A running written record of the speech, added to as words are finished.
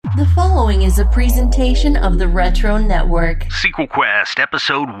The following is a presentation of the Retro Network. Sequel Quest,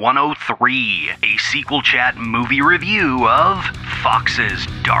 Episode 103, a sequel chat movie review of Fox's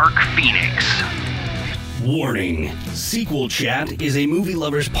Dark Phoenix. Warning, Sequel Chat is a movie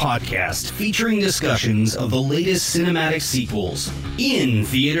lovers podcast featuring discussions of the latest cinematic sequels. In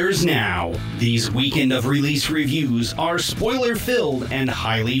theaters now. These weekend of release reviews are spoiler-filled and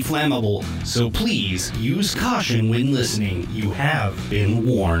highly flammable, so please use caution when listening. You have been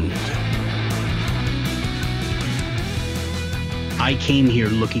warned. I came here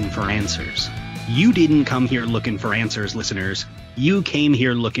looking for answers. You didn't come here looking for answers, listeners. You came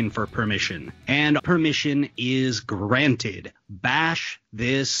here looking for permission. And permission is granted. Bash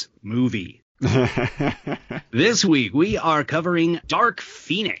this movie. This week, we are covering Dark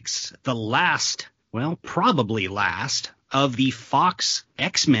Phoenix, the last, well, probably last, of the Fox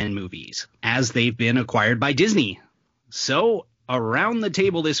X-Men movies, as they've been acquired by Disney. So, around the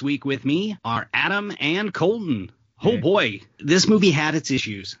table this week with me are Adam and Colton. Oh boy, this movie had its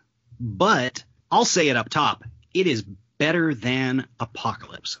issues. But, I'll say it up top, it is better than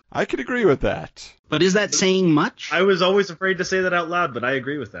Apocalypse. I could agree with that. But is that saying much? I was always afraid to say that out loud, but I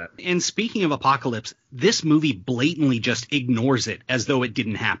agree with that. And speaking of Apocalypse, this movie blatantly just ignores it as though it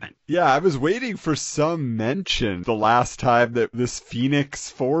didn't happen. Yeah, I was waiting for some mention the last time that this Phoenix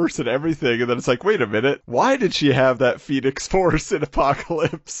Force and everything, and then it's like, wait a minute, why did she have that Phoenix Force in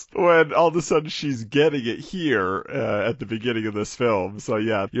Apocalypse when all of a sudden she's getting it here at the beginning of this film? So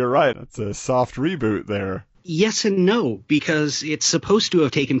yeah, you're right. It's a soft reboot there. Yes and no, because it's supposed to have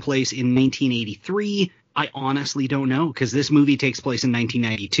taken place in 1983. I honestly don't know, because this movie takes place in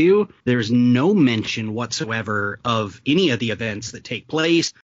 1992. There's no mention whatsoever of any of the events that take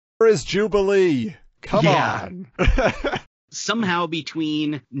place. Where is Jubilee? Come on. Somehow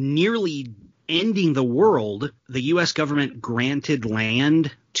between nearly ending the world, the U.S. government granted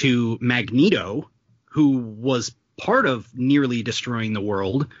land to Magneto, who was part of nearly destroying the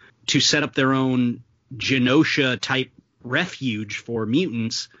world, to set up their own Genosha-type refuge for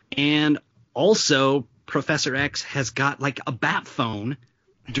mutants, and also Professor X has got, like, a bat phone,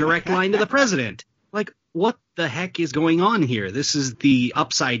 direct line to the president. Like, what the heck is going on here? This is the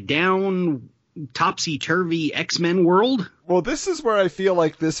upside-down, topsy-turvy X-Men world? Well, this is where I feel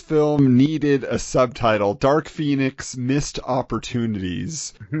like this film needed a subtitle, Dark Phoenix Missed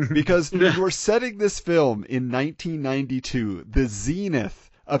Opportunities, because we're setting this film in 1992, the zenith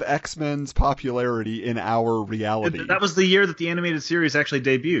of X-Men's popularity in our reality. That was the year that the animated series actually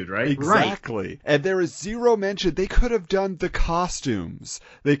debuted, right? Exactly. Right. And there is zero mention. They could have done the costumes.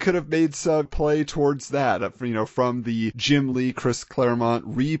 They could have made some play towards that, from the Jim Lee, Chris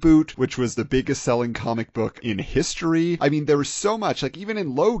Claremont reboot, which was the biggest selling comic book in history. I mean, there was so much. Like, even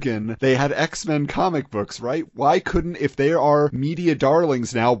in Logan, they had X-Men comic books, right? Why couldn't, if they are media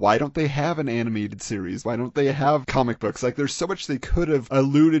darlings now, why don't they have an animated series? Why don't they have comic books? Like, there's so much they could have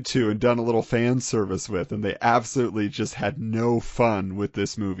alluded to and done a little fan service with, and they absolutely just had no fun with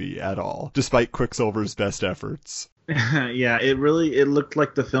this movie at all, despite Quicksilver's best efforts. Yeah, it looked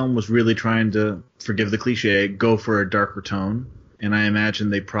like the film was really trying to, forgive the cliche, go for a darker tone, and I imagine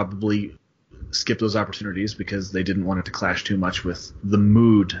they probably skipped those opportunities because they didn't want it to clash too much with the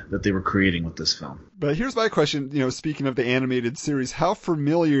mood that they were creating with this film. But here's my question, speaking of the animated series, how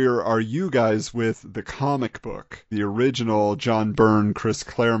familiar are you guys with the comic book? The original John Byrne, Chris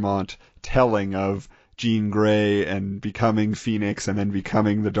Claremont telling of Jean Grey and becoming Phoenix and then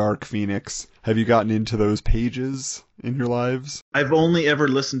becoming the Dark Phoenix. Have you gotten into those pages in your lives? I've only ever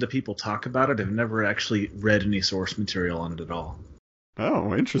listened to people talk about it. I've never actually read any source material on it at all.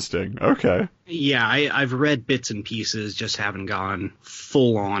 Oh, interesting. Okay. Yeah, I've read bits and pieces, just haven't gone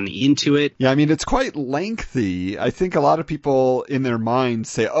full on into it. Yeah, I mean, it's quite lengthy. I think a lot of people in their minds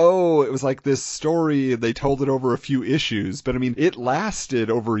say, oh, it was like this story, they told it over a few issues. But I mean, it lasted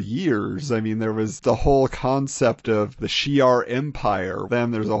over years. I mean, there was the whole concept of the Shi'ar Empire.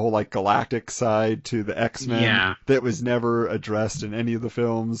 Then there's a whole like galactic side to the X-Men that was never addressed in any of the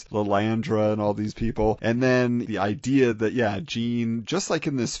films. Lilandra and all these people. And then the idea that, Jean, just like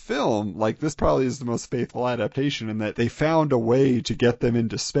in this film, like this probably is the most faithful adaptation in that they found a way to get them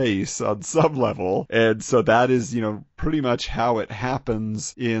into space on some level. And so that is, pretty much how it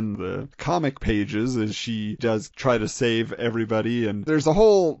happens in the comic pages, is she does try to save everybody. And there's a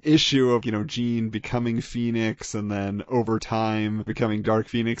whole issue of, Jean becoming Phoenix and then over time becoming Dark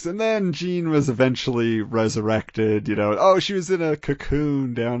Phoenix. And then Jean was eventually resurrected, she was in a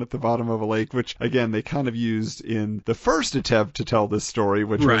cocoon down at the bottom of a lake, which again, they kind of used in the first attempt to tell this story,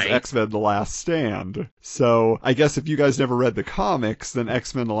 which was Right. X-Men The Last Stand. So I guess if you guys never read the comics, then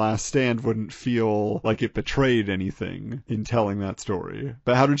X-Men The Last Stand wouldn't feel like it betrayed anything in telling that story.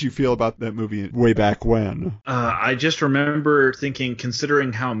 But how did you feel about that movie way back when? I just remember thinking,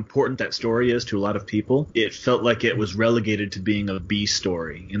 considering how important that story is to a lot of people, it felt like it was relegated to being a B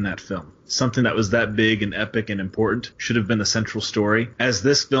story in that film. Something that was that big and epic and important should have been the central story, as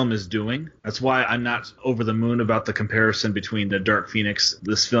this film is doing. That's why I'm not over the moon about the comparison between the Dark Phoenix,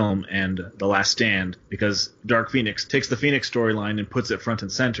 this film, and The Last Stand, because Dark Phoenix takes the Phoenix storyline and puts it front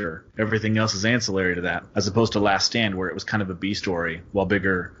and center. Everything else is ancillary to that, as opposed to Last Stand, where it was kind of a B story,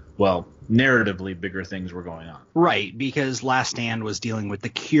 while narratively bigger things were going on. Right, because Last Stand was dealing with the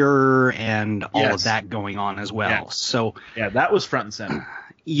cure and all Yes. of that going on as well. Yeah. So, Yeah, that was front and center.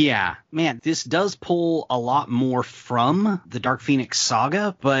 yeah, man, this does pull a lot more from the Dark Phoenix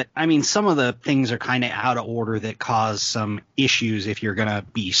saga, but I mean, some of the things are kind of out of order that cause some issues if you're going to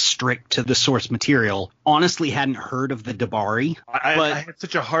be strict to the source material. Honestly, hadn't heard of the Dabari. I had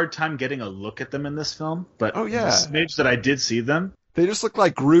such a hard time getting a look at them in this film, but Oh, yeah. the smidge that I did see them, They just look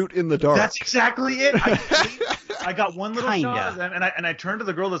like Groot in the dark. that's exactly it. I got one little Kinda. shot of them, and I turned to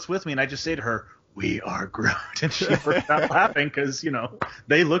the girl that's with me, and I just say to her, "We are Groot," and she burst out laughing because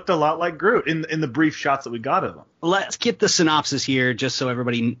they looked a lot like Groot in the brief shots that we got of them. Let's get the synopsis here just so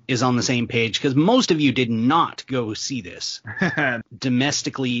everybody is on the same page, because most of you did not go see this.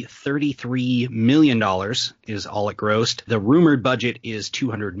 Domestically, $33 million is all it grossed. The rumored budget is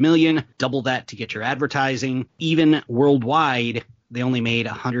 $200 million. Double that to get your advertising. Even worldwide, they only made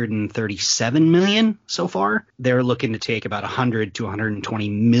 $137 million so far. They're looking to take about $100 to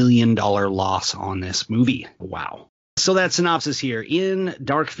 $120 million loss on this movie. Wow. So that synopsis here. In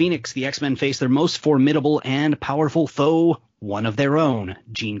Dark Phoenix, the X-Men face their most formidable and powerful foe, one of their own,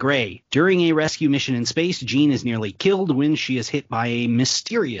 Jean Grey. During a rescue mission in space, Jean is nearly killed when she is hit by a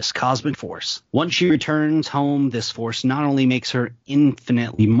mysterious cosmic force. Once she returns home, this force not only makes her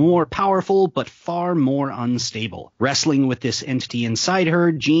infinitely more powerful, but far more unstable. Wrestling with this entity inside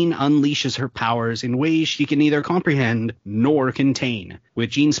her, Jean unleashes her powers in ways she can neither comprehend nor contain.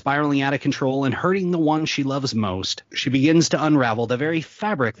 With Jean spiraling out of control and hurting the one she loves most, she begins to unravel the very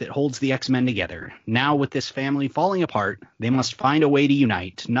fabric that holds the X-Men together. Now, with this family falling apart, they must find a way to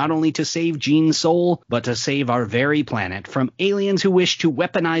unite, not only to save Jean's soul, but to save our very planet from aliens who wish to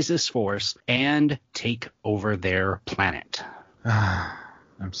weaponize this force and take over their planet.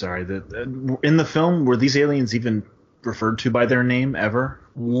 I'm sorry. In the film, were these aliens even referred to by their name ever?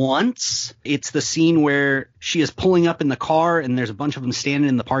 Once, it's the scene where she is pulling up in the car and there's a bunch of them standing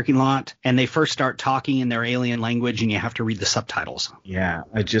in the parking lot and they first start talking in their alien language and you have to read the subtitles. Yeah,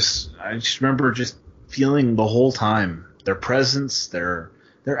 I just remember just feeling the whole time their presence, their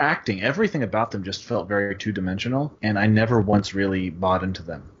acting, everything about them just felt very two-dimensional, and I never once really bought into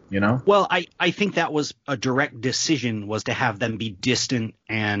them. Well, I think that was a direct decision, was to have them be distant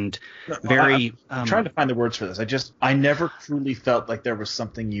and very... I'm trying to find the words for this. I never truly felt like there was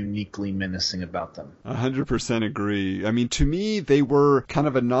something uniquely menacing about them. 100% agree. I mean, to me, they were kind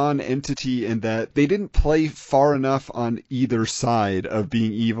of a non-entity in that they didn't play far enough on either side of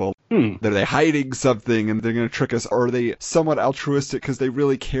being evil. Are they hiding something and they're going to trick us? Or are they somewhat altruistic because they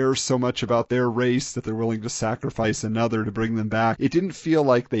really care so much about their race that they're willing to sacrifice another to bring them back? It didn't feel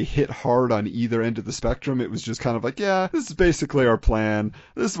like they hit hard on either end of the spectrum. It was just kind of like, yeah, this is basically our plan.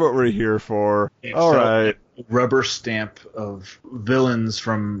 This is what we're here for. All right. Rubber stamp of villains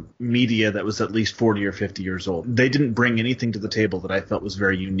from media that was at least 40 or 50 years old. They didn't bring anything to the table that I felt was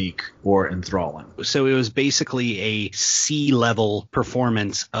very unique or enthralling. So it was basically a C-level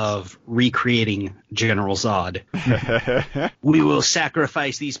performance of recreating General Zod. We will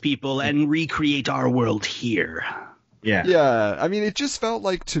sacrifice these people and recreate our world here. Yeah. Yeah, I mean, it just felt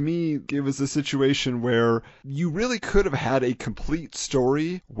like, to me, it was a situation where you really could have had a complete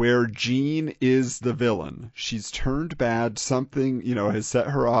story where Jean is the villain. She's turned bad, something, has set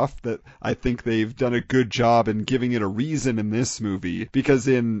her off that I think they've done a good job in giving it a reason in this movie. Because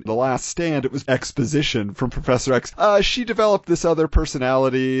in The Last Stand, it was exposition from Professor X. She developed this other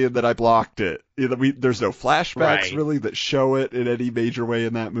personality that I blocked it. There's no flashbacks really that show it in any major way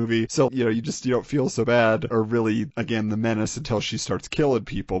in that movie. So, you don't feel so bad or really, again, the menace until she starts killing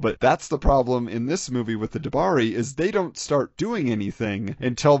people. But that's the problem in this movie with the Dabari, is they don't start doing anything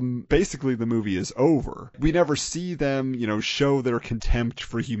until basically the movie is over. We never see them, show their contempt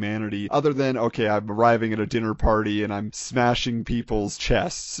for humanity other than, okay, I'm arriving at a dinner party and I'm smashing people's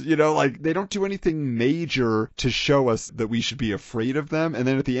chests. They don't do anything major to show us that we should be afraid of them. And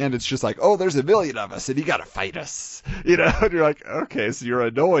then at the end, it's just like, oh, there's a million of us and you gotta fight us. And you're like, okay, so you're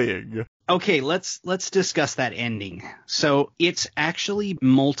annoying. Okay, let's discuss that ending. So it's actually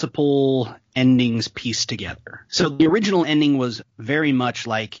multiple endings pieced together. So the original ending was very much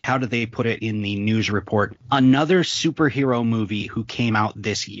like, how do they put it in the news report? Another superhero movie who came out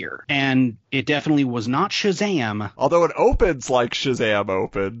this year. And it definitely was not Shazam. Although it opens like Shazam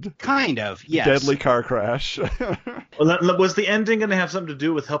opened. Kind of, yes. Deadly car crash. Well, was the ending going to have something to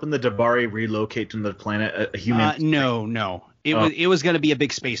do with helping the Dabari relocate to the planet? A human? No. It was going to be a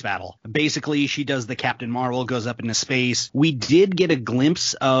big space battle. Basically, she does the Captain Marvel, goes up into space. We did get a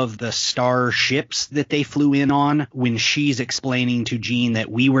glimpse of the star ships that they flew in on when she's explaining to Jean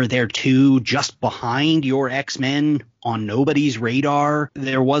that we were there too, just behind your X-Men on nobody's radar.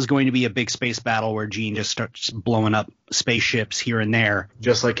 There was going to be a big space battle where Jean just starts blowing up spaceships here and there.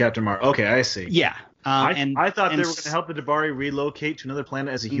 Just like Captain Marvel. Okay, I see. Yeah. I thought they were going to help the Dabari relocate to another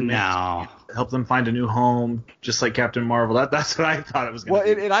planet as a human. No. Help them find a new home, just like Captain Marvel. That's what I thought it was going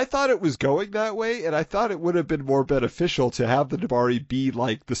to be. And I thought it was going that way, and I thought it would have been more beneficial to have the Dabari be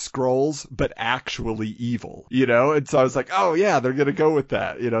like the Skrulls, but actually evil, you know? And so I was like, oh yeah, they're going to go with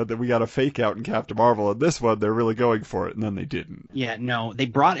that, you know, that we got a fake out in Captain Marvel, and this one, they're really going for it, and then they didn't. Yeah, no, they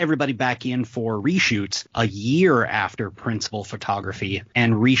brought everybody back in for reshoots a year after principal photography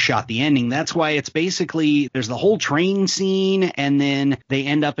and reshot the ending. That's why it's basically, there's the whole train scene, and then they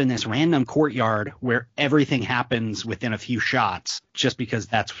end up in this random courtyard where everything happens within a few shots, just because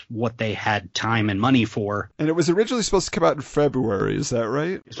that's what they had time and money for. And it was originally supposed to come out in February, is that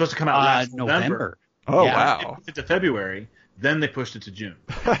right? It's supposed to come out last November. Oh, yeah. wow. It's to February. Then they pushed it to June.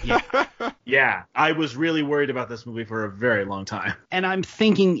 Yeah. Yeah, I was really worried about this movie for a very long time. And I'm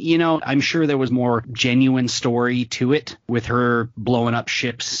thinking, you know, I'm sure there was more genuine story to it with her blowing up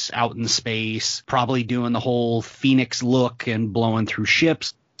ships out in space, probably doing the whole Phoenix look and blowing through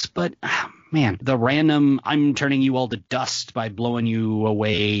ships. But man, the random, I'm turning you all to dust by blowing you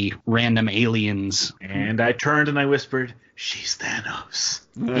away, random aliens. And I turned and I whispered, she's Thanos.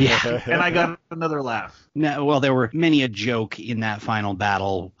 Yeah. And I got another laugh. No, well, there were many a joke in that final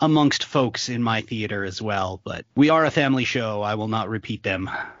battle amongst folks in my theater as well, but we are a family show. I will not repeat them.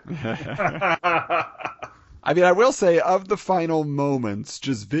 I mean, I will say, of the final moments,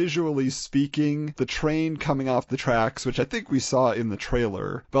 just visually speaking, the train coming off the tracks, which I think we saw in the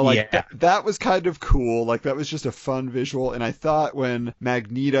trailer, but like Yeah. that was kind of cool. Like that was just a fun visual. And I thought when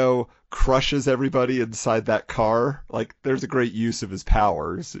Magneto crushes everybody inside that car, like there's a great use of his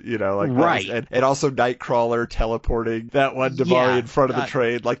powers, you know, like right. and also Nightcrawler teleporting that one Dabari in front of the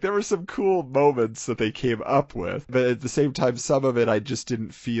train. Like there were some cool moments that they came up with, but at the same time, some of it I just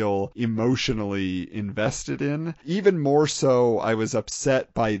didn't feel emotionally invested in. Even more so, I was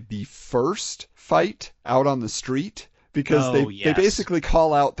upset by the first fight out on the street. Because they basically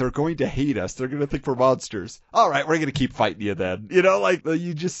call out, they're going to hate us. They're going to think we're monsters. All right, we're going to keep fighting you then. You know, like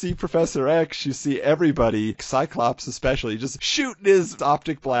you just see Professor X, you see everybody, Cyclops especially, just shooting his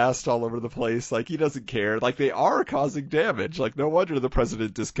optic blast all over the place. Like he doesn't care. Like they are causing damage. Like no wonder the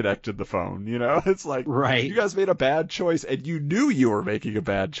president disconnected the phone. You know, it's like, right. You guys made a bad choice and you knew you were making a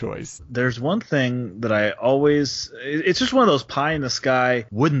bad choice. There's one thing that I always, it's just one of those pie in the sky,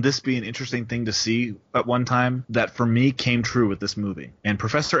 wouldn't this be an interesting thing to see at one time, that for me came true with this movie. And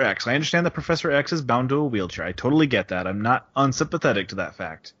Professor X, I understand that Professor X is bound to a wheelchair. I totally get that. I'm not unsympathetic to that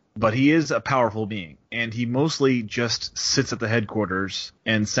fact. But he is a powerful being, and he mostly just sits at the headquarters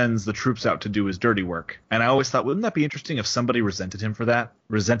and sends the troops out to do his dirty work. And I always thought, wouldn't that be interesting if somebody resented him for that?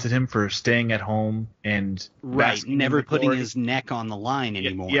 Resented him for staying at home and never putting his neck on the line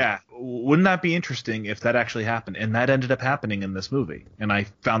anymore. Yeah. Wouldn't that be interesting if that actually happened? And that ended up happening in this movie, and I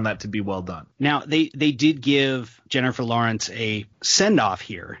found that to be well done. Now, they did give Jennifer Lawrence a send-off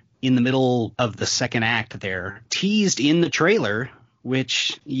here in the middle of the second act there, teased in the trailer,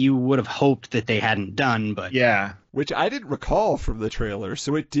 which you would have hoped that they hadn't done, but... Yeah. Which I didn't recall from the trailer,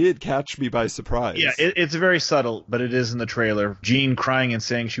 so it did catch me by surprise. Yeah, it's very subtle, but it is in the trailer. Jean crying and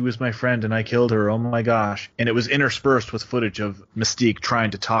saying, she was my friend and I killed her, oh my gosh. And it was interspersed with footage of Mystique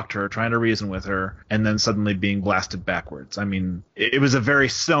trying to talk to her, trying to reason with her, and then suddenly being blasted backwards. I mean, it was a very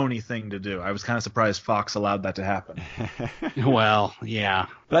Sony thing to do. I was kind of surprised Fox allowed that to happen. Well, yeah.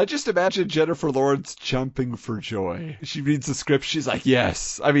 But I just imagine Jennifer Lawrence jumping for joy. She reads the script, she's like,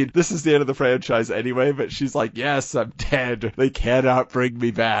 yes. I mean, this is the end of the franchise anyway, but she's like, yes, I'm dead. They cannot bring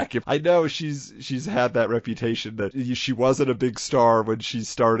me back. I know she's had that reputation that she wasn't a big star when she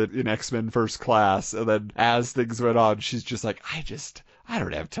started in X-Men First Class, and then as things went on, she's just like, I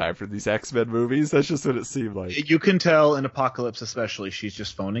don't have time for these X-Men movies. That's just what it seemed like. You can tell in Apocalypse especially she's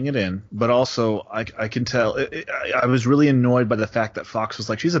just phoning it in, but also I can tell I was really annoyed by the fact that Fox was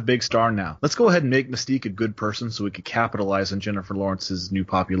like, she's a big star now. Let's go ahead and make Mystique a good person so we could capitalize on Jennifer Lawrence's new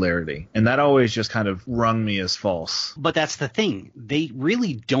popularity. And that always just kind of rung me as false. But that's the thing. They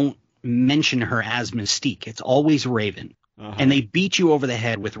really don't mention her as Mystique. It's always Raven. And they beat you over the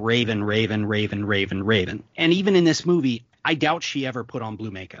head with Raven. And even in this movie, I doubt she ever put on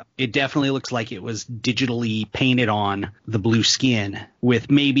blue makeup. It definitely looks like it was digitally painted on the blue skin with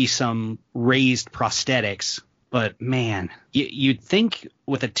maybe some raised prosthetics. But man, you'd think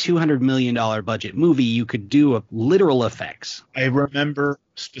with a $200 million budget movie, you could do literal effects. I remember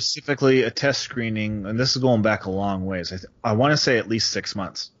specifically a test screening, and this is going back a long ways. I want to say at least 6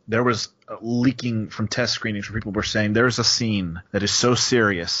 months. There was leaking from test screenings where people were saying there's a scene that is so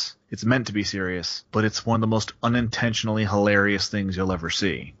serious. It's meant to be serious, but it's one of the most unintentionally hilarious things you'll ever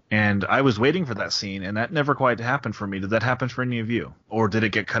see. And I was waiting for that scene, and that never quite happened for me. Did that happen for any of you? Or did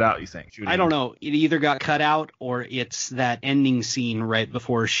it get cut out, you think? I don't know. It either got cut out or it's that ending scene right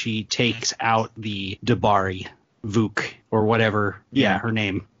before she takes out the Dabari, Vuk, or whatever. Yeah, her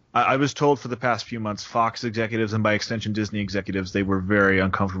name. I was told for the past few months, Fox executives and by extension Disney executives, they were very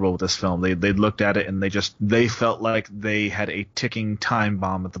uncomfortable with this film. They looked at it and they felt like they had a ticking time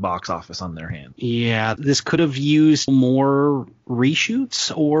bomb at the box office on their hand. Yeah, this could have used more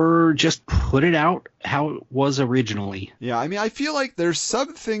reshoots or just put it out how it was originally. Yeah, I mean, I feel like there's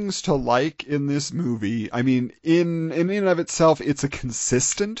some things to like in this movie. I mean, in and of itself, it's a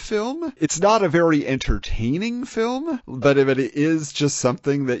consistent film. It's not a very entertaining film, but it is just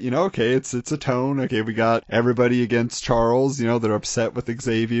something that, okay, it's a tone. Okay, we got everybody against Charles, they're upset with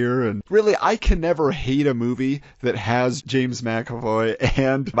Xavier. And really, I can never hate a movie that has James McAvoy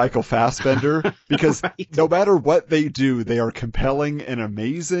and Michael Fassbender because no matter what they do, they are compelling and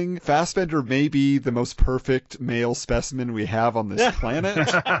amazing. Fassbender may be the most perfect male specimen we have on this planet.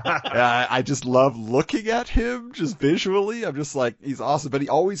 I just love looking at him just visually. I'm just like, he's awesome, but he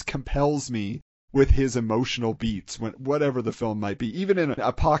always compels me with his emotional beats, whatever the film might be. Even in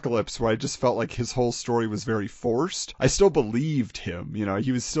Apocalypse, where I just felt like his whole story was very forced, I still believed him.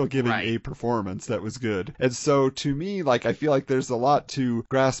 He was still giving a performance that was good. And so to me, like, I feel like there's a lot to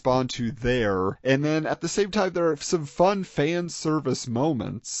grasp onto there. And then at the same time, there are some fun fan service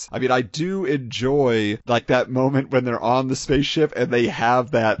moments. I mean, I do enjoy like that moment when they're on the spaceship and they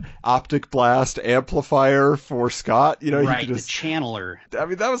have that optic blast amplifier for Scott. He can just, the channeler. I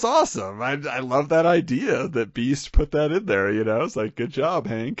mean, that was awesome. I love that idea that Beast put that in there. It's like, good job,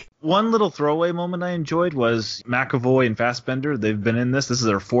 Hank. One little throwaway moment I enjoyed was McAvoy and Fassbender. They've been in this. This is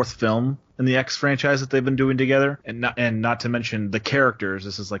their fourth film in the X franchise that they've been doing together. And not to mention the characters.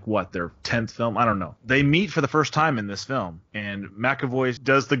 This is like, their 10th film? I don't know. They meet for the first time in this film. And McAvoy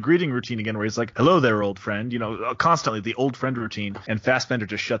does the greeting routine again where he's like, hello there, old friend. Constantly the old friend routine. And Fassbender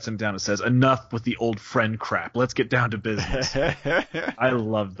just shuts him down and says, enough with the old friend crap. Let's get down to business. I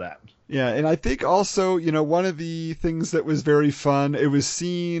love that. Yeah, and I think also, one of the things that was very fun, it was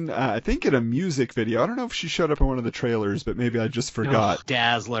seen, I think in a music video. I don't know if she showed up in one of the trailers, but maybe I just forgot. Oh,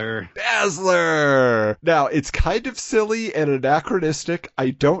 Dazzler. Now, it's kind of silly and anachronistic.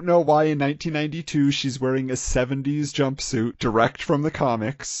 I don't know why in 1992 she's wearing a 70s jumpsuit direct from the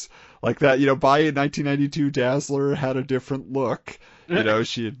comics. Like that, by 1992, Dazzler had a different look.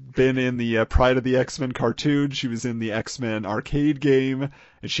 She had been in the Pride of the X-Men cartoon. She was in the X-Men arcade game,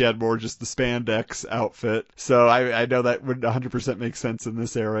 and she had more just the spandex outfit. So I know that wouldn't 100% make sense in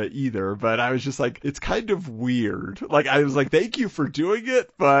this era either, but I was just like, it's kind of weird. Like, I was like, thank you for doing it,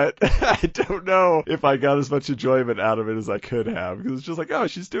 but I don't know if I got as much enjoyment out of it as I could have, because it's just like, oh,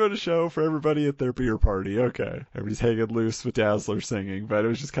 she's doing a show for everybody at their beer party. Okay. Everybody's hanging loose with Dazzler singing, but it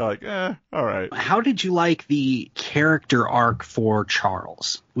was just kind of like, all right. How did you like the character arc for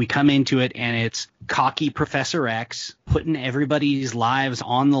Charles? We come into it and it's cocky Professor X putting everybody's lives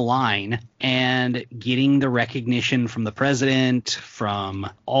on the line and getting the recognition from the president, from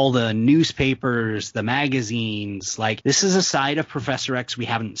all the newspapers, the magazines. Like, this is a side of Professor X we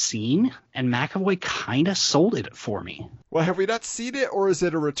haven't seen, and McAvoy kind of sold it for me. Well, have we not seen it, or is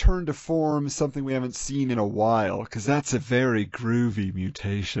it a return to form, something we haven't seen in a while? Because that's a very groovy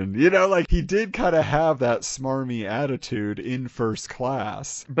mutation. Like, he did kind of have that smarmy attitude in First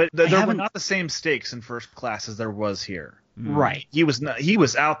Class. But there were not the same stakes in First Class as there was here. Right. He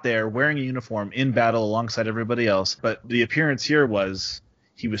was out there wearing a uniform in battle alongside everybody else, but the appearance here was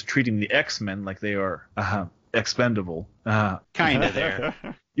he was treating the X-Men like they are expendable. Kind of there.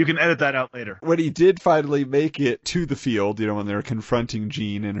 You can edit that out later. When he did finally make it to the field, when they were confronting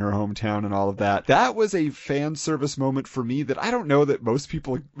Jean in her hometown and all of that, that was a fan service moment for me that I don't know that most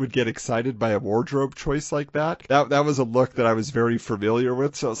people would get excited by a wardrobe choice like that. That was a look that I was very familiar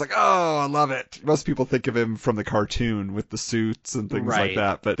with, so I was like, oh, I love it. Most people think of him from the cartoon with the suits and things like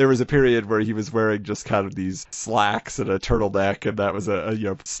that, but there was a period where he was wearing just kind of these slacks and a turtleneck, and that was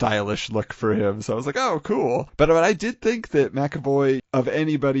a stylish look for him, so I was like, oh, cool. But I did think that McAvoy, of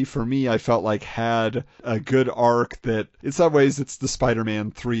anybody for me, I felt like had a good arc that, in some ways, it's the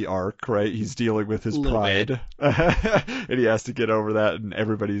Spider-Man 3 arc, right? He's dealing with his pride, and he has to get over that, and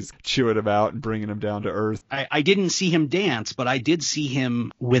everybody's chewing him out and bringing him down to earth. I didn't see him dance, but I did see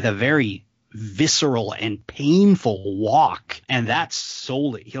him with a very visceral and painful walk, and that's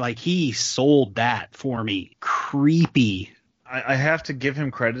solely, he sold that for me. Creepy. I have to give him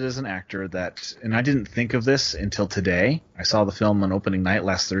credit as an actor and I didn't think of this until today. I saw the film on opening night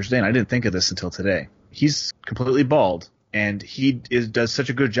last Thursday, and I didn't think of this until today. He's completely bald, and he does such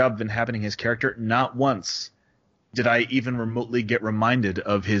a good job of inhabiting his character. Not once did I even remotely get reminded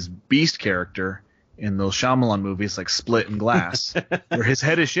of his Beast character in those Shyamalan movies like Split and Glass, where his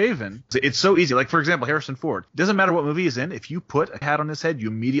head is shaven. It's so easy. Like, for example, Harrison Ford. Doesn't matter what movie he's in. If you put a hat on his head, you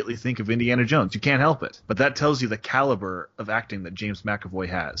immediately think of Indiana Jones. You can't help it. But that tells you the caliber of acting that James McAvoy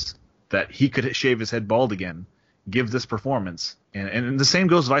has, that he could shave his head bald again, give this performance. And the same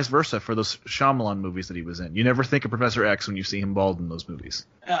goes vice versa for those Shyamalan movies that he was in. You never think of Professor X when you see him bald in those movies.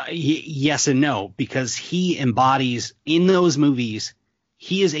 Yes and no, because he embodies, in those movies,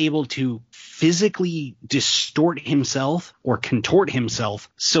 he is able to physically distort himself or contort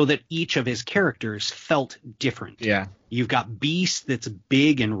himself so that each of his characters felt different. Yeah. You've got Beast that's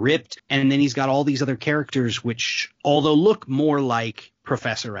big and ripped, and then he's got all these other characters which, although look more like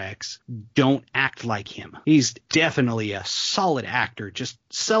Professor X, don't act like him. He's definitely a solid actor, just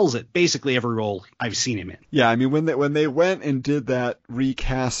sells it basically every role I've seen him in. Yeah, I mean, when they went and did that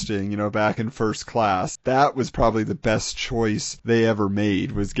recasting, back in First Class, that was probably the best choice they ever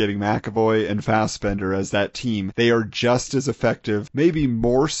made, was getting McAvoy and Fassbender as that team. They are just as effective, maybe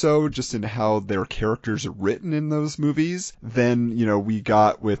more so just in how their characters are written in those movies than, we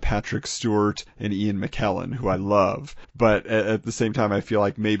got with Patrick Stewart and Ian McKellen, who I love. But at the same time, I feel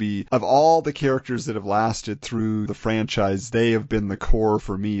like maybe of all the characters that have lasted through the franchise, they have been the core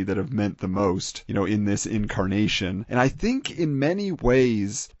for me that have meant the most, in this incarnation. And I think in many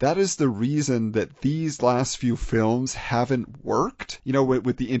ways, that is the reason that these last few films haven't worked,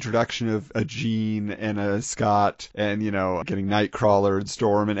 with the introduction of a Jean and a Scott and, getting Nightcrawler and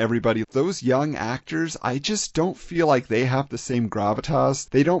Storm and everybody. Those young actors, I just don't feel like they have the same gravitas.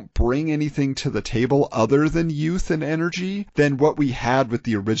 They don't bring anything to the table other than youth and energy than what we had with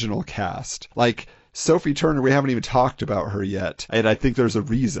the original cast. Like, Sophie Turner, we haven't even talked about her yet. And I think there's a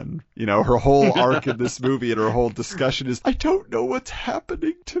reason. Her whole arc in this movie and her whole discussion is, I don't know what's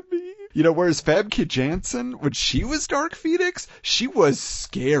happening to me. Whereas Famke Janssen, when she was Dark Phoenix, she was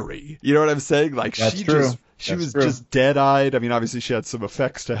scary. You know what I'm saying? Like, she was just dead-eyed. I mean, obviously she had some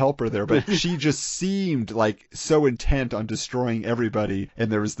effects to help her there, but she just seemed like so intent on destroying everybody, and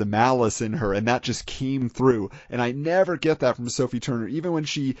there was the malice in her, and that just came through. And I never get that from Sophie Turner, even when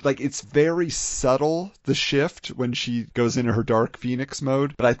she, it's very subtle, the shift, when she goes into her Dark Phoenix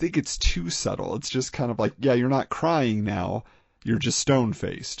mode, but I think it's too subtle. It's just kind of like, yeah, you're not crying now. You're just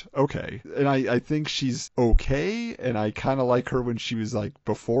stone-faced. Okay. And I think she's okay, and I kind of like her when she was,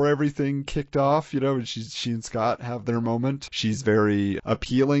 before everything kicked off, and she and Scott have their moment. She's very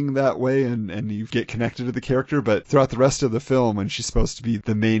appealing that way, and you get connected to the character, but throughout the rest of the film, when she's supposed to be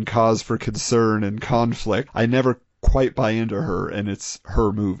the main cause for concern and conflict, I never quite buy into her, and it's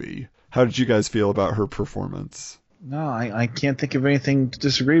her movie. How did you guys feel about her performance? No, I can't think of anything to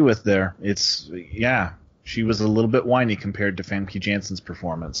disagree with there. She was a little bit whiny compared to Famke Janssen's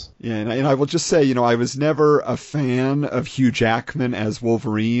performance. Yeah, and I will just say, I was never a fan of Hugh Jackman as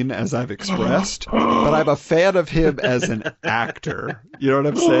Wolverine, as I've expressed, but I'm a fan of him as an actor. You know what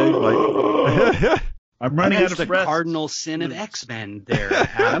I'm saying? I'm running out of breath. That's the cardinal sin of X-Men there,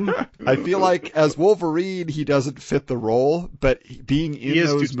 Adam. I feel like as Wolverine, he doesn't fit the role, but being in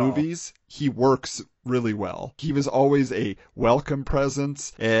those movies, he works really well. He was always a welcome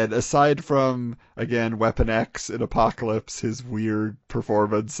presence, and aside from, again, Weapon X and Apocalypse, his weird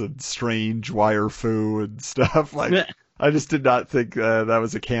performance and strange wire foo and stuff, I just did not think that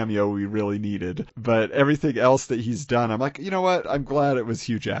was a cameo we really needed. But everything else that he's done, I'm like, you know what? I'm glad it was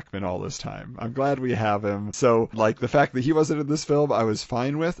Hugh Jackman all this time. I'm glad we have him. So, the fact that he wasn't in this film, I was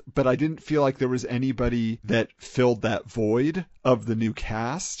fine with, but I didn't feel like there was anybody that filled that void of the new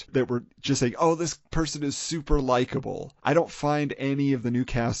cast that were just saying, oh, this person is super likable. I don't find any of the new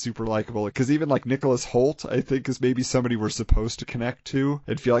cast super likable, because even like Nicholas Hoult, I think, is maybe somebody we're supposed to connect to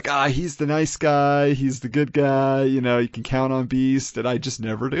and feel like, he's the nice guy, he's the good guy, you can count on Beast, and I just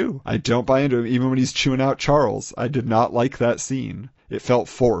never do. I don't buy into him, even when he's chewing out Charles. I did not like that scene. It felt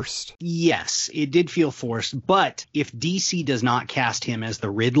forced. Yes, it did feel forced. But if DC does not cast him as the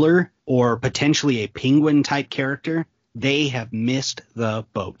Riddler or potentially a Penguin type character, they have missed the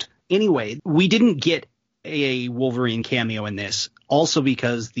boat. Anyway, we didn't get a Wolverine cameo in this, also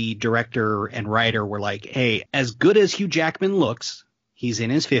because the director and writer were like, hey, as good as Hugh Jackman looks, he's in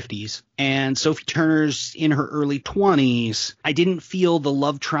his 50s, and Sophie Turner's in her early 20s, I didn't feel the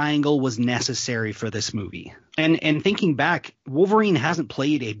love triangle was necessary for this movie. And thinking back, Wolverine hasn't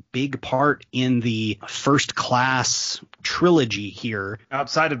played a big part in the First Class trilogy here.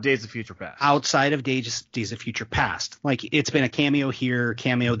 Outside of Days of Future Past. Outside of Days of Future Past. Like, it's been a cameo here,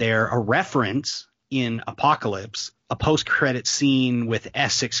 cameo there, a reference in Apocalypse, a post-credit scene with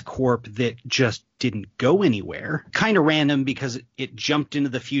Essex Corp that just didn't go anywhere. Kind of random because it jumped into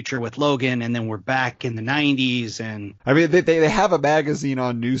the future with Logan, and then we're back in the 90s. And I mean, they have a magazine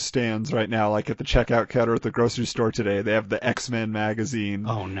on newsstands right now, like at the checkout counter at the grocery store today. They have the X-Men magazine.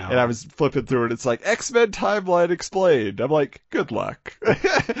 Oh, no. And I was flipping through it. It's like, X-Men Timeline Explained. I'm like, good luck.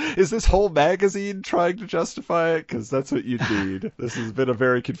 Is this whole magazine trying to justify it? Because that's what you need. This has been a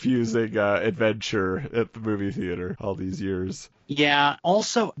very confusing adventure at the movie theater all these years. Yeah.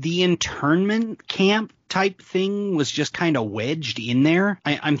 Also, the internment camp type thing was just kind of wedged in there.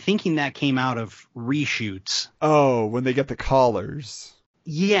 I'm thinking that came out of reshoots. Oh, when they get the collars.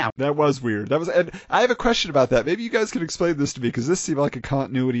 Yeah. That was weird. And I have a question about that. Maybe you guys can explain this to me, because this seemed like a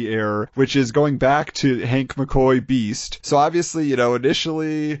continuity error, which is going back to Hank McCoy Beast. So obviously,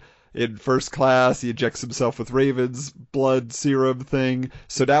 initially in First Class, he injects himself with Raven's blood serum thing.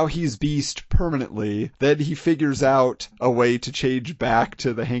 So now he's Beast permanently. Then he figures out a way to change back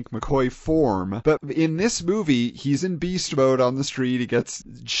to the Hank McCoy form. But in this movie, he's in Beast mode on the street. He gets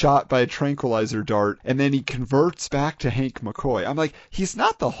shot by a tranquilizer dart, and then he converts back to Hank McCoy. I'm like, he's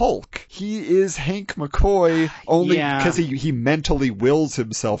not the Hulk. He is Hank McCoy only because he mentally wills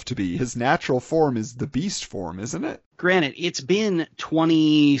himself to be. His natural form is the Beast form, isn't it? Granted, it's been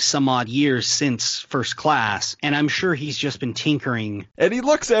 20 some odd years since First Class, and I'm sure he's just been tinkering. And he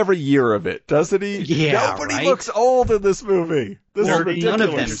looks every year of it, doesn't he? Yeah, Nobody looks old in this movie. This is ridiculous. None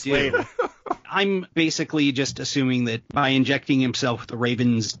of them do. I'm basically just assuming that by injecting himself with the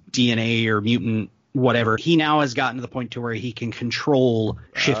Raven's DNA or mutant whatever, he now has gotten to the point to where he can control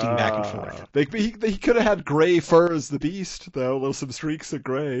shifting back and forth. He could have had gray fur as the Beast, though, some streaks of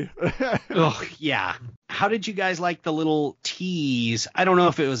gray. Oh, yeah. How did you guys like the little tease? I don't know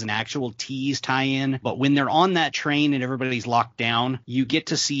if it was an actual tease tie-in, but when they're on that train and everybody's locked down, you get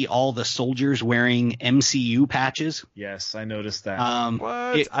to see all the soldiers wearing MCU patches. Yes, I noticed that.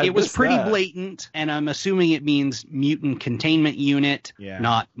 What? It was pretty blatant, and I'm assuming it means Mutant Containment Unit,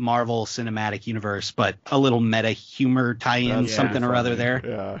 not Marvel Cinematic Universe, but a little meta humor tie-in, something or other there.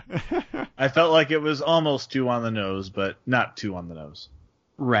 Yeah. I felt like it was almost too on the nose, but not too on the nose.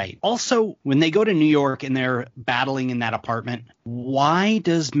 Right. Also, when they go to New York and they're battling in that apartment, why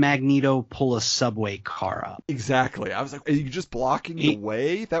does Magneto pull a subway car up? Exactly. I was like, are you just blocking the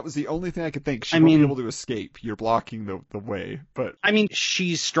way? That was the only thing I could think. She won't be able to escape. You're blocking the way. But I mean,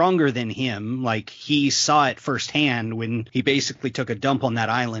 she's stronger than him. Like, he saw it firsthand when he basically took a dump on that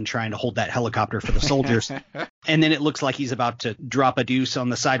island trying to hold that helicopter for the soldiers. And then it looks like he's about to drop a deuce on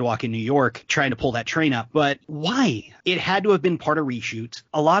the sidewalk in New York trying to pull that train up. But why? It had to have been part of reshoots.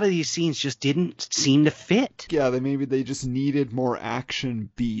 A lot of these scenes just didn't seem to fit. Yeah, maybe they just needed more action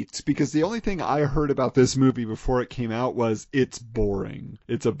beats, because the only thing I heard about this movie before it came out was it's boring.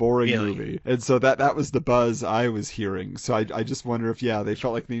 It's a boring movie. And so that was the buzz I was hearing. So I just wonder if, they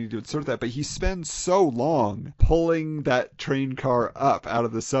felt like they needed to insert that. But he spends so long pulling that train car up out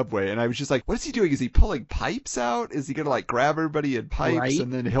of the subway. And I was just like, what is he doing? Is he pulling pipes out? Is he going to grab everybody in pipes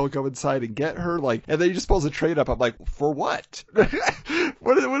and then he'll go inside and get her? And then he just pulls a train up. I'm like, for what?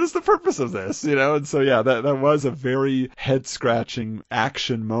 What is the purpose of this? And so, that was a very head-scratching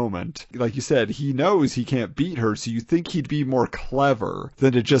action moment. Like you said, he knows he can't beat her, so you think he'd be more clever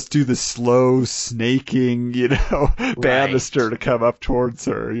than to just do the slow snaking, banister to come up towards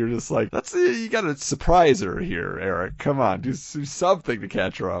her. You're just like, you gotta surprise her here, Eric. Come on, do something to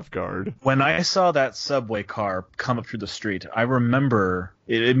catch her off guard. When I saw that subway car come up through the street, I remember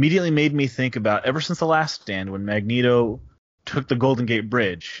it immediately made me think about Ever Since the Last Stand, when Magneto took the Golden Gate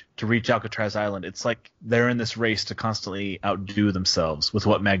Bridge to reach Alcatraz Island. It's like they're in this race to constantly outdo themselves with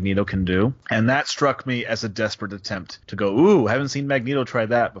what Magneto can do. And that struck me as a desperate attempt to go, ooh, haven't seen Magneto try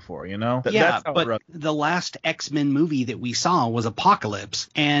that before, you know? Yeah, but the last X-Men movie that we saw was Apocalypse,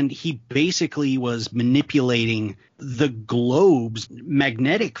 and he basically was manipulating the globe's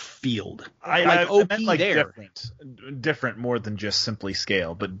magnetic field. I meant like different more than just simply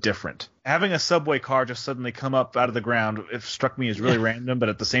scale, but different. Having a subway car just suddenly come up out of the ground, it struck me as really random, but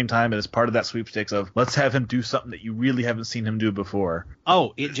at the same time, it is part of that sweepstakes of let's have him do something that you really haven't seen him do before.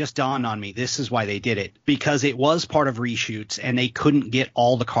 Oh, it just dawned on me. This is why they did it. Because it was part of reshoots, and they couldn't get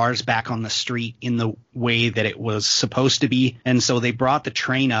all the cars back on the street in the way that it was supposed to be. And so they brought the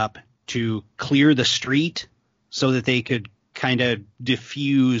train up to clear the street so that they could kind of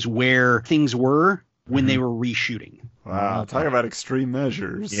diffuse where things were when they were reshooting. Wow, talk about extreme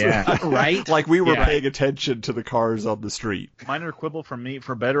measures. Yeah. Right? Like we were paying attention to the cars on the street. Minor quibble from me,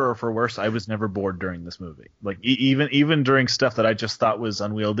 for better or for worse, I was never bored during this movie. Like even during stuff that I just thought was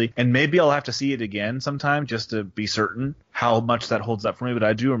unwieldy. And maybe I'll have to see it again sometime just to be certain how much that holds up for me. But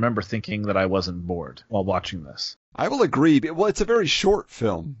I do remember thinking that I wasn't bored while watching this. I will agree. Well, it's a very short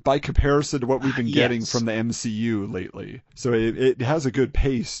film by comparison to what we've been getting from the MCU lately. So it has a good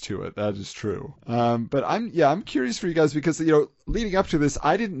pace to it. That is true. But I'm curious for you guys because, you know, leading up to this,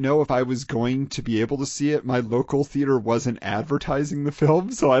 I didn't know if I was going to be able to see it. My local theater wasn't advertising the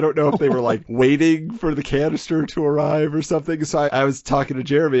film, so I don't know if they were like waiting for the canister to arrive or something. So I was talking to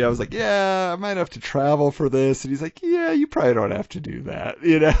Jeremy. I was like, yeah, I might have to travel for this. And he's like, yeah, you probably don't have to do that,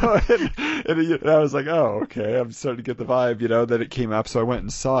 you know? and I was like, oh, okay. I'm starting to get the vibe, you know, that it came up. So I went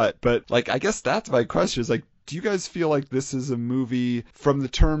and saw it. But like, I guess that's my question is like, do you guys feel like this is a movie from the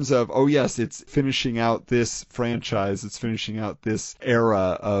terms of, oh yes, it's finishing out this franchise, it's finishing out this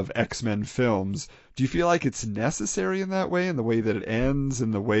era of X-Men films? Do you feel like it's necessary in that way, in the way that it ends,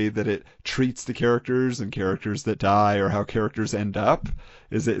 in the way that it treats the characters and characters that die or how characters end up?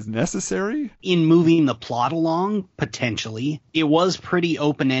 Is it necessary? In moving the plot along, potentially. It was pretty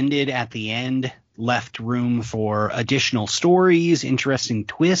open-ended at the end. Left room for additional stories, interesting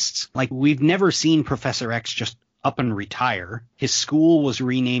twists. Like, we've never seen Professor X just up and retire. His school was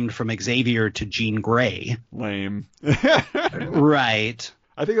renamed from Xavier to Jean Grey. Lame. Right.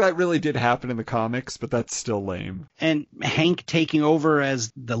 I think that really did happen in the comics, but that's still lame. And Hank taking over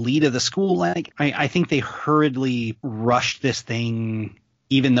as the lead of the school, like, I think they hurriedly rushed this thing,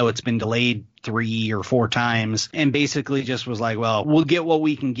 even though it's been delayed 3 or 4 times, and basically just was like, well, we'll get what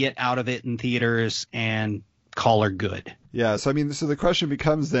we can get out of it in theaters and call her good. Yeah, so I mean, so the question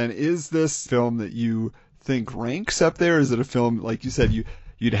becomes then, is this film that you think ranks up there? Is it a film, like you said,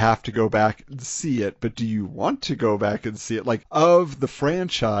 you'd have to go back and see it, but do you want to go back and see it? Like, of the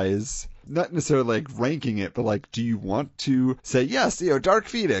franchise, not necessarily like ranking it, but like, do you want to say, yes, you know, Dark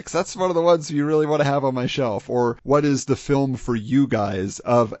Phoenix, that's one of the ones you really want to have on my shelf? Or what is the film for you guys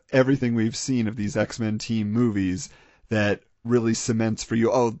of everything we've seen of these X-Men team movies that really cements for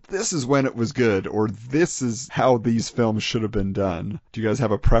you, oh, this is when it was good, or this is how these films should have been done? Do you guys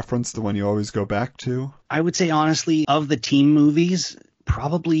have a preference, the one you always go back to? I would say, honestly, of the team movies,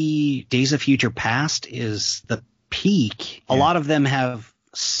 probably Days of Future Past is the peak. Yeah. A lot of them have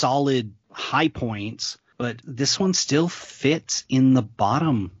solid high points, but this one still fits in the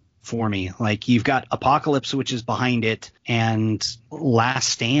bottom for me. Like, you've got Apocalypse, which is behind it, and Last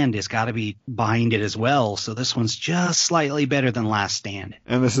Stand has got to be behind it as well. So this one's just slightly better than Last Stand.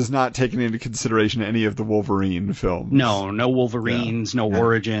 And this is not taking into consideration any of the Wolverine films. No Wolverines, no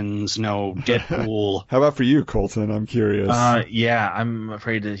Origins, no Deadpool. How about for you, Colton? I'm curious. Yeah, I'm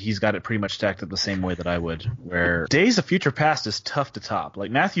afraid that he's got it pretty much stacked up the same way that I would, where Days of Future Past is tough to top.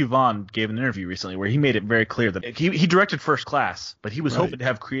 Like, Matthew Vaughn gave an interview recently where he made it very clear that he directed First Class, but he was hoping to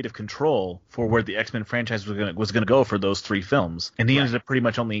have creative control for where the X-Men franchise was going to go for those 3 films. And he ended up pretty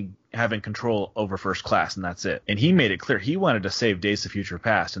much only having control over First Class, and that's it. And he made it clear he wanted to save Days of Future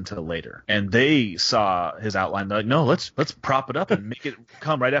Past until later. And they saw his outline. They're like, no, let's prop it up and make it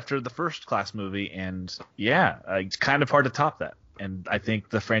come right after the First Class movie. And yeah, it's kind of hard to top that. And I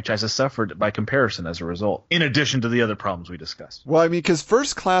think the franchise has suffered by comparison as a result, in addition to the other problems we discussed. Well, I mean, because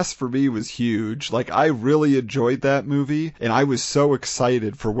First Class for me was huge. Like, I really enjoyed that movie, and I was so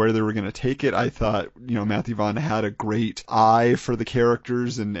excited for where they were going to take it. I thought, you know, Matthew Vaughn had a great eye for the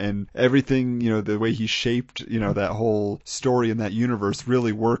characters and everything, you know, the way he shaped, you know, that whole story in that universe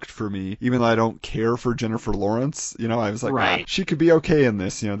really worked for me. Even though I don't care for Jennifer Lawrence, you know, I was like, she could be okay in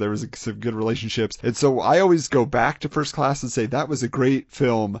this. You know, there was some good relationships. And so I always go back to First Class and say that was a great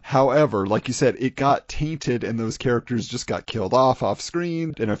film. However, like you said, it got tainted and those characters just got killed off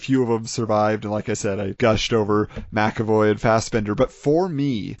screen, and a few of them survived. And like I said, I gushed over McAvoy and Fassbender. But for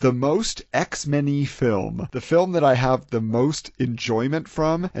me, the most X-Men-y film, the film that I have the most enjoyment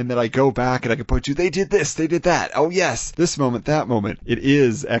from, and that I go back and I can point to, they did this, they did that. Oh yes, this moment, that moment. It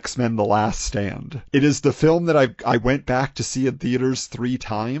is X-Men: The Last Stand. It is the film that I went back to see in theaters 3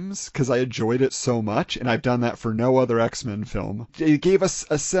 times because I enjoyed it so much, and I've done that for no other X-Men film. They gave us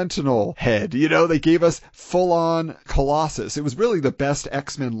a Sentinel head, they gave us full-on Colossus. It was really the best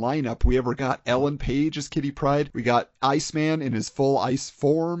X-Men lineup we ever got. Ellen Page as Kitty Pryde. We got Iceman in his full ice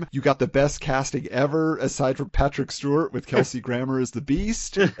form. You got the best casting ever, aside from Patrick Stewart with Kelsey Grammer as the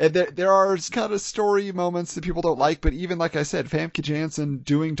Beast. And there are kind of story moments that people don't like, but even like I said, Famke Janssen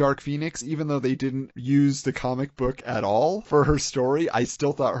doing Dark Phoenix, even though they didn't use the comic book at all for her story, I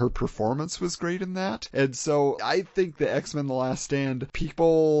still thought her performance was great in that. And so I think the X-Men: The Last Stand,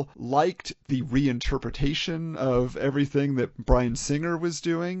 people liked the reinterpretation of everything that Bryan Singer was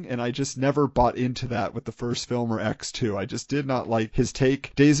doing, and I just never bought into that with the first film or X2. I just did not like his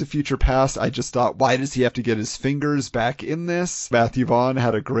take. Days of Future Past, I just thought, why does he have to get his fingers back in this? Matthew Vaughn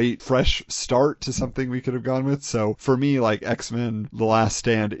had a great fresh start to something we could have gone with. So for me, like, X-Men: The Last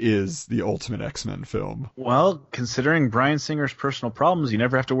Stand is the ultimate X-Men film. Well, considering Bryan Singer's personal problems, you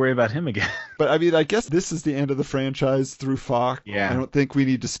never have to worry about him again. But I mean, I guess this is the end of the franchise through Fox. Yeah. I don't think we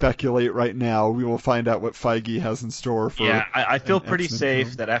need to speculate right now. We will find out what Feige has in store for. Yeah, I feel pretty X-Men safe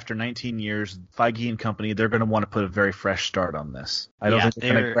film. that after 19 years, Feige and company, they're going to want to put a very fresh start on this. I don't think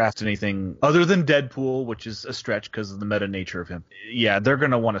they're going to craft anything other than Deadpool, which is a stretch because of the meta nature of him. Yeah, they're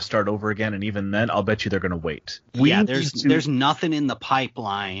going to want to start over again, and even then, I'll bet you they're going to wait. There's nothing in the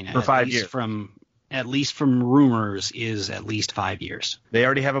pipeline for 5 years. At least from rumors, is at least 5 years. They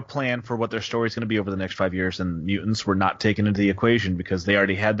already have a plan for what their story is going to be over the next 5 years, and mutants were not taken into the equation because they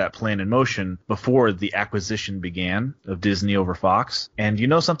already had that plan in motion before the acquisition began of Disney over Fox. And you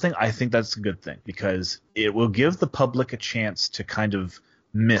know something? I think that's a good thing because it will give the public a chance to kind of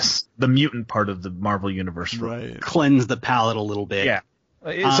miss the mutant part of the Marvel Universe. Right. Cleanse the palate a little bit. Yeah.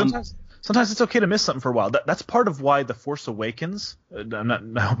 Sometimes it's okay to miss something for a while. That's part of why The Force Awakens, I hope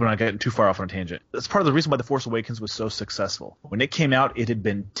I'm not getting too far off on a tangent. That's part of the reason why The Force Awakens was so successful. When it came out, it had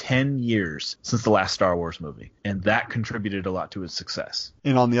been 10 years since the last Star Wars movie, and that contributed a lot to its success.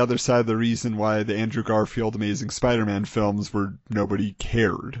 And on the other side, the reason why the Andrew Garfield Amazing Spider-Man films were nobody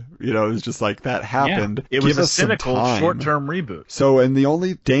cared. It was just like that happened. Yeah. It was a cynical short-term reboot. So, and the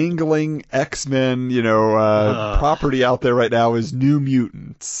only dangling X-Men, property out there right now is New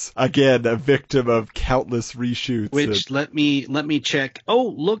Mutants. Again, a victim of countless reshoots. Which let me check.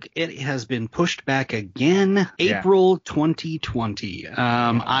 Oh, look, it has been pushed back again. April 2020.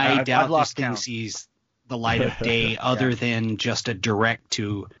 I doubt this thing sees the light of day other than just a direct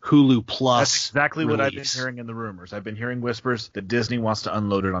to Hulu Plus. That's exactly release. What I've been hearing in the rumors. I've been hearing whispers that Disney wants to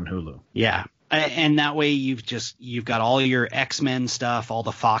unload it on Hulu. Yeah. And that way you've got all your X-Men stuff, all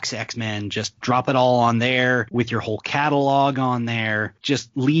the Fox X-Men, just drop it all on there with your whole catalog on there. Just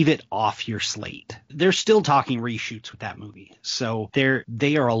leave it off your slate. They're still talking reshoots with that movie. So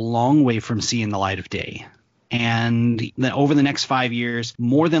they are a long way from seeing the light of day. And over the next 5 years,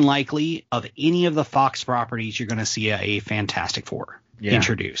 more than likely, of any of the Fox properties, you're going to see a Fantastic Four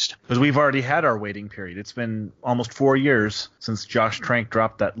introduced. Because we've already had our waiting period. It's been almost 4 years since Josh Trank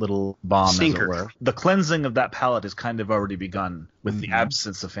dropped that little bomb, Stinker. as it were. The cleansing of that palette has kind of already begun with the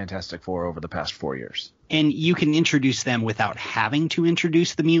absence of Fantastic Four over the past 4 years. And you can introduce them without having to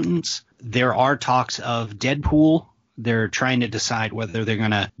introduce the mutants. There are talks of Deadpool. They're trying to decide whether they're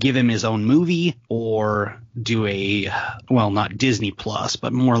going to give him his own movie or do not Disney Plus,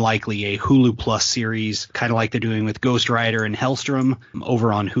 but more likely a Hulu Plus series, kind of like they're doing with Ghost Rider and Hellstrom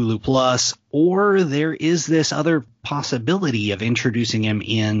over on Hulu Plus. Or there is this other possibility of introducing him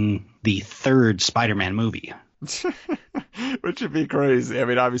in the third Spider-Man movie. Which would be crazy. I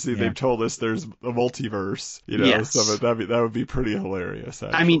mean, obviously they've told us there's a multiverse, Yes. so that would be pretty hilarious,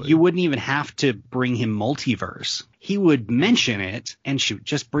 actually. I mean, you wouldn't even have to bring him multiverse. He would mention it and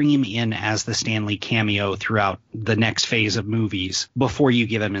just bring him in as the Stan Lee cameo throughout the next phase of movies before you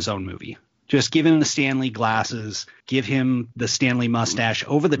give him his own movie. Just give him the Stan Lee glasses, give him the Stan Lee mustache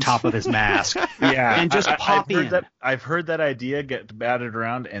over the top of his mask, and just pop in. I've heard that idea get batted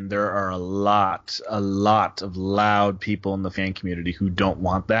around, and there are a lot of loud people in the fan community who don't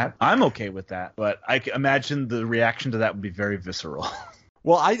want that. I'm okay with that, but I can imagine the reaction to that would be very visceral.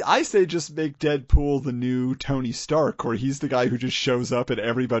 Well, I say just make Deadpool the new Tony Stark, where he's the guy who just shows up in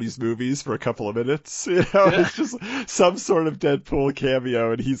everybody's movies for a couple of minutes. You know, it's just some sort of Deadpool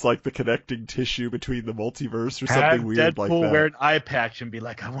cameo, and he's like the connecting tissue between the multiverse or something weird like that. Deadpool wear an eye patch and be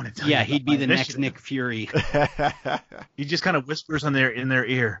like, I want to tell you. Yeah, he'd be the initiative. next Nick Fury. He just kind of whispers in their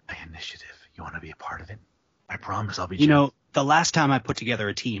ear, my initiative. You want to be a part of it? I promise I'll be. You know, the last time I put together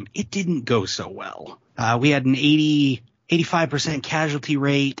a team, it didn't go so well. We had an 85% casualty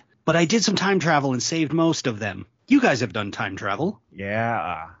rate, but I did some time travel and saved most of them. You guys have done time travel.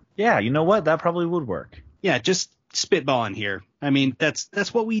 Yeah, you know what? That probably would work. Yeah, just spitballing here. I mean,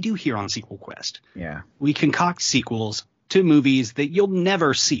 that's what we do here on Sequel Quest. Yeah. We concoct sequels to movies that you'll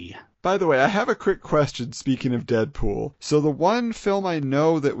never see. By the way, I have a quick question, speaking of Deadpool. So the one film I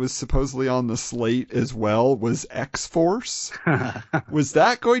know that was supposedly on the slate as well was X-Force. Was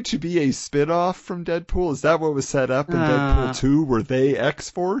that going to be a spin-off from Deadpool? Is that what was set up in Deadpool 2? Were they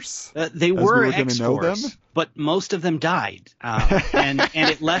X-Force? They were X-Force, know them? but most of them died. And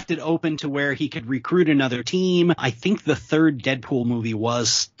it left it open to where he could recruit another team. I think the third Deadpool movie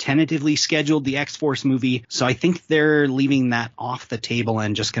was tentatively scheduled, the X-Force movie. So I think they're leaving that off the table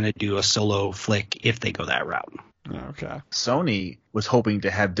and just going to do a solo flick if they go that route. Okay. Sony was hoping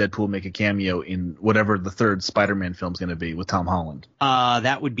to have Deadpool make a cameo in whatever the third Spider-Man film's going to be with Tom Holland.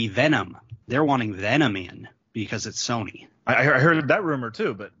 That would be Venom. They're wanting Venom in because it's Sony. I heard that rumor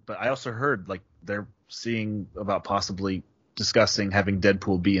too, but I also heard like they're seeing about possibly discussing having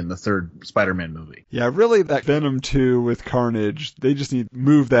Deadpool be in the third Spider-Man movie. Yeah, really that Venom 2 with Carnage, they just need to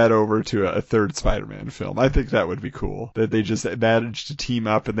move that over to a third Spider-Man film. I think that would be cool. That they just managed to team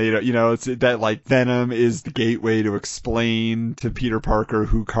up and they, you know, it's that like Venom is the gateway to explain to Peter Parker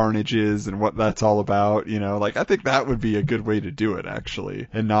who Carnage is and what that's all about, you know, like I think that would be a good way to do it actually,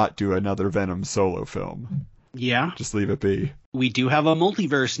 and not do another Venom solo film. Yeah. Just leave it be. We do have a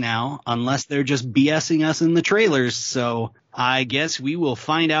multiverse now, unless they're just BSing us in the trailers, so I guess we will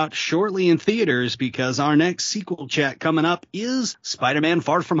find out shortly in theaters because our next sequel chat coming up is Spider-Man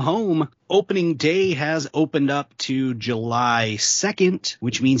Far From Home. Opening day has opened up to July 2nd,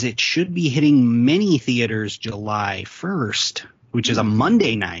 which means it should be hitting many theaters July 1st, which is a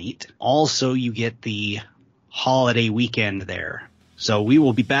Monday night. Also, you get the holiday weekend there. So we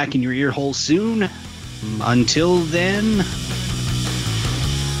will be back in your ear hole soon. Until then,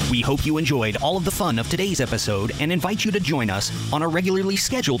 we hope you enjoyed all of the fun of today's episode and invite you to join us on our regularly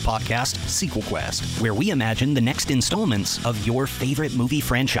scheduled podcast, Sequel Quest, where we imagine the next installments of your favorite movie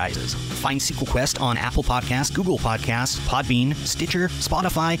franchises. Find Sequel Quest on Apple Podcasts, Google Podcasts, Podbean, Stitcher,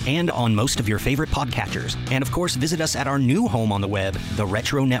 Spotify, and on most of your favorite podcatchers. And of course, visit us at our new home on the web,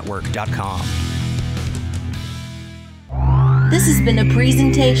 theretronetwork.com. This has been a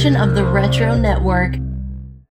presentation of the Retro Network.